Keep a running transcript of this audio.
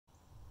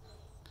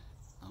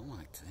Oh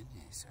my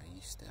goodness, are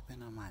you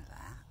stepping on my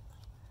lap?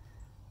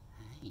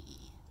 Hey.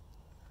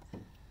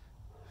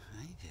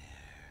 Hi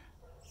there.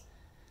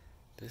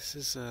 This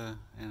is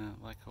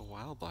like a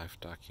wildlife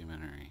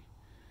documentary.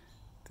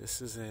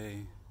 This is a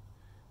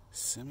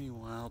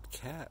semi-wild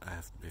cat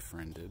I've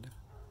befriended.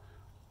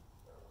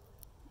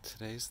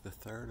 Today's the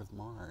 3rd of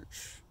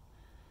March.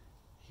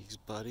 He's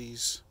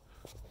buddies,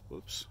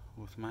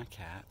 with my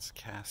cats,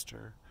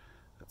 Castor,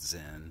 that's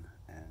Zen,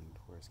 and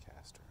where's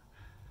Castor?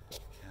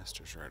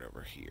 Castor's right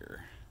over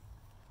here,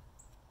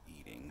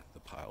 eating the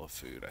pile of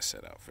food I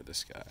set out for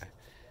this guy,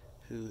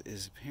 who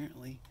is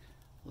apparently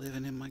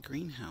living in my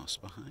greenhouse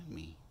behind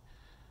me.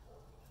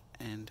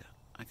 And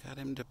I got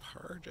him to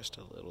purr just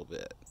a little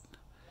bit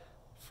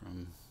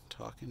from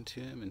talking to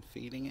him and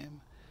feeding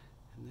him,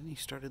 and then he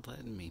started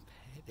letting me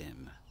pet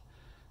him.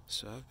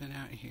 So I've been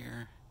out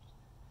here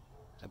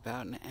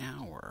about an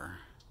hour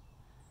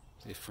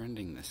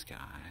befriending this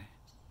guy,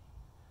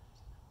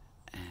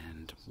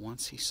 and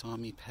once he saw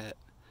me pet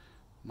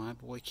my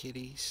boy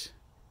kitties,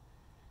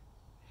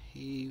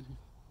 he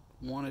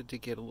wanted to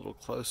get a little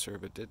closer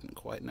but didn't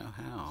quite know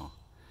how.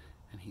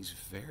 And he's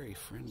very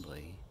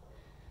friendly.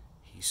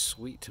 He's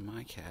sweet to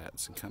my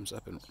cats and comes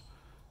up and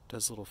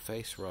does little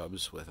face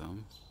rubs with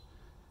them.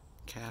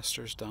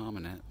 Castor's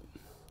dominant.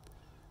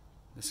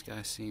 This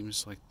guy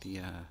seems like the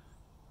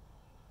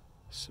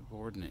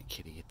subordinate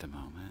kitty at the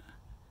moment.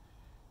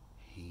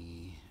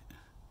 He,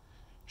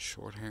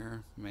 short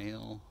hair,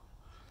 male,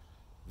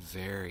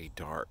 very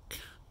dark,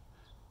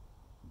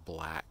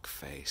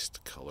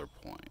 black-faced color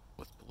point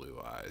with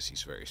blue eyes.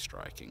 He's very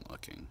striking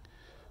looking.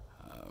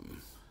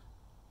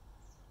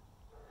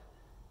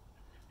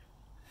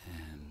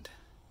 And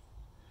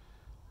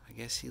I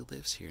guess he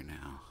lives here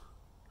now.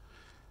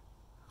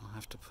 I'll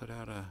have to put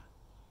out a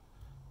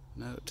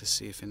note to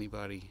see if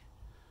anybody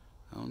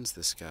owns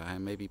this guy,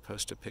 and maybe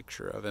post a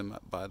picture of him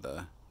up by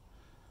the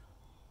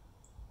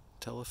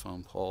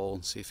telephone pole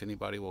and see if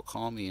anybody will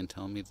call me and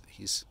tell me that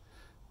he's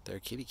their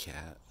kitty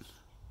cat.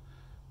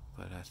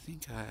 But I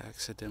think I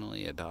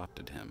accidentally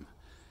adopted him.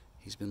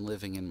 He's been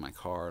living in my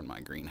car in my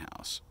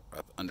greenhouse,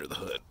 up under the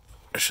hood,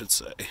 I should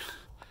say,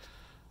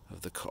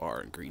 of the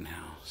car and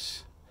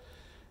greenhouse.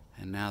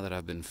 And now that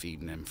I've been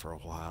feeding him for a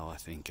while, I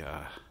think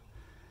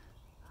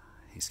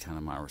he's kind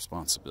of my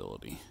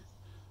responsibility.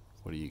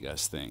 What do you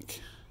guys think?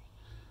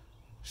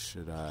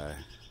 Should I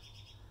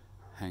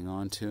hang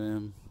on to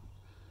him?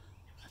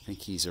 I think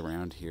he's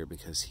around here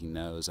because he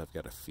knows I've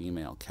got a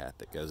female cat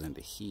that goes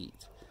into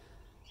heat.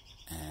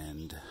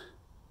 And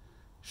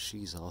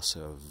she's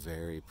also a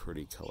very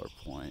pretty color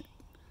point.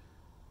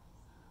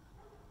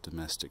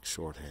 Domestic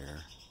short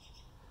hair.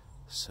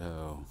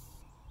 So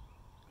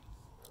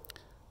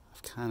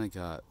I've kind of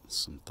got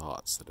some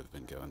thoughts that have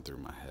been going through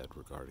my head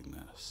regarding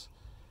this.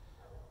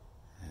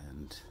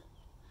 And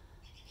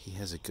he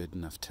has a good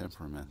enough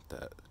temperament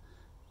that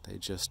they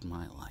just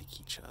might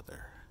like each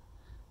other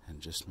and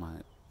just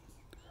might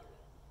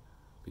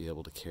be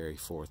able to carry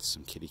forth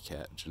some kitty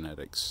cat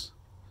genetics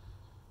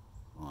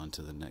on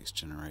to the next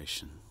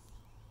generation,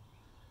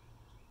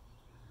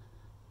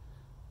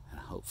 and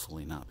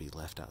hopefully not be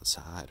left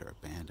outside or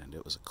abandoned.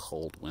 It was a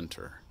cold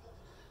winter.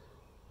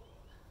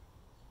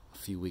 A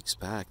few weeks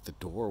back, the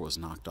door was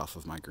knocked off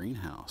of my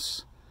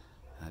greenhouse,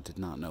 and I did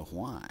not know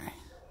why.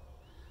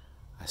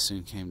 I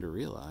soon came to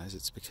realize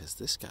it's because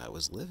this guy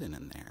was living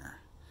in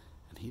there,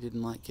 and he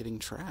didn't like getting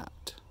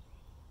trapped.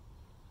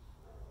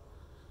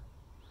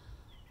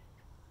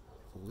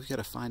 Well, we've got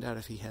to find out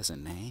if he has a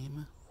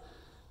name,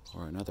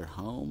 or another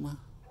home,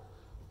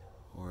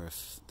 or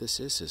if this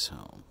is his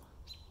home.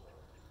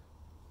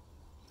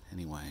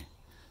 Anyway,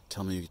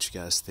 tell me what you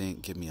guys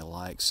think. Give me a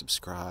like,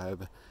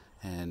 subscribe,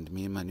 and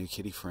me and my new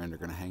kitty friend are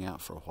going to hang out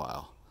for a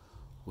while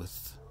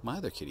with my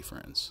other kitty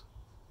friends.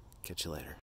 Catch you later.